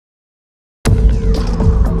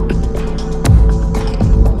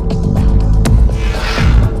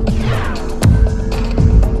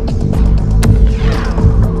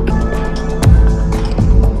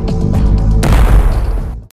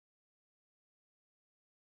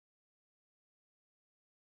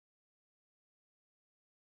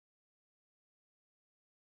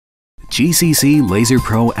GCC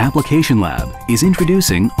LaserPro Application Lab is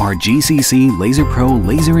introducing our GCC LaserPro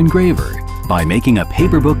Laser Engraver. By making a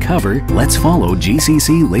paper book cover, let's follow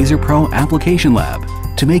GCC LaserPro Application Lab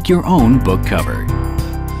to make your own book cover.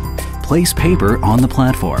 Place paper on the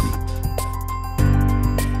platform.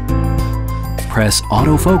 Press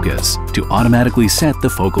autofocus to automatically set the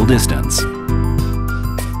focal distance.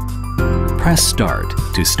 Press Start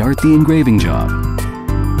to start the engraving job.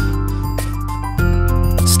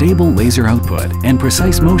 Stable laser output and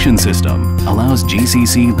precise motion system allows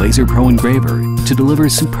GCC LaserPro Engraver to deliver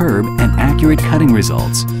superb and accurate cutting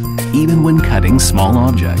results, even when cutting small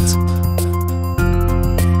objects.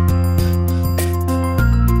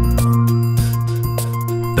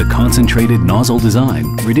 The concentrated nozzle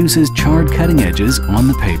design reduces charred cutting edges on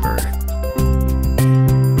the paper.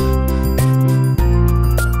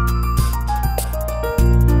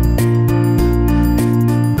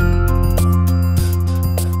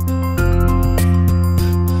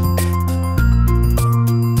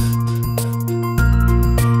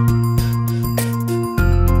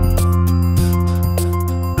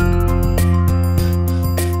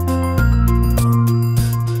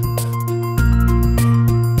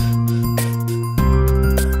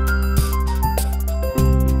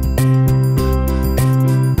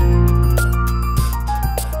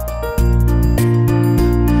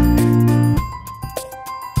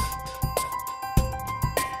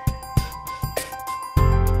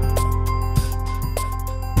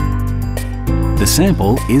 The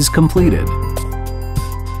sample is completed.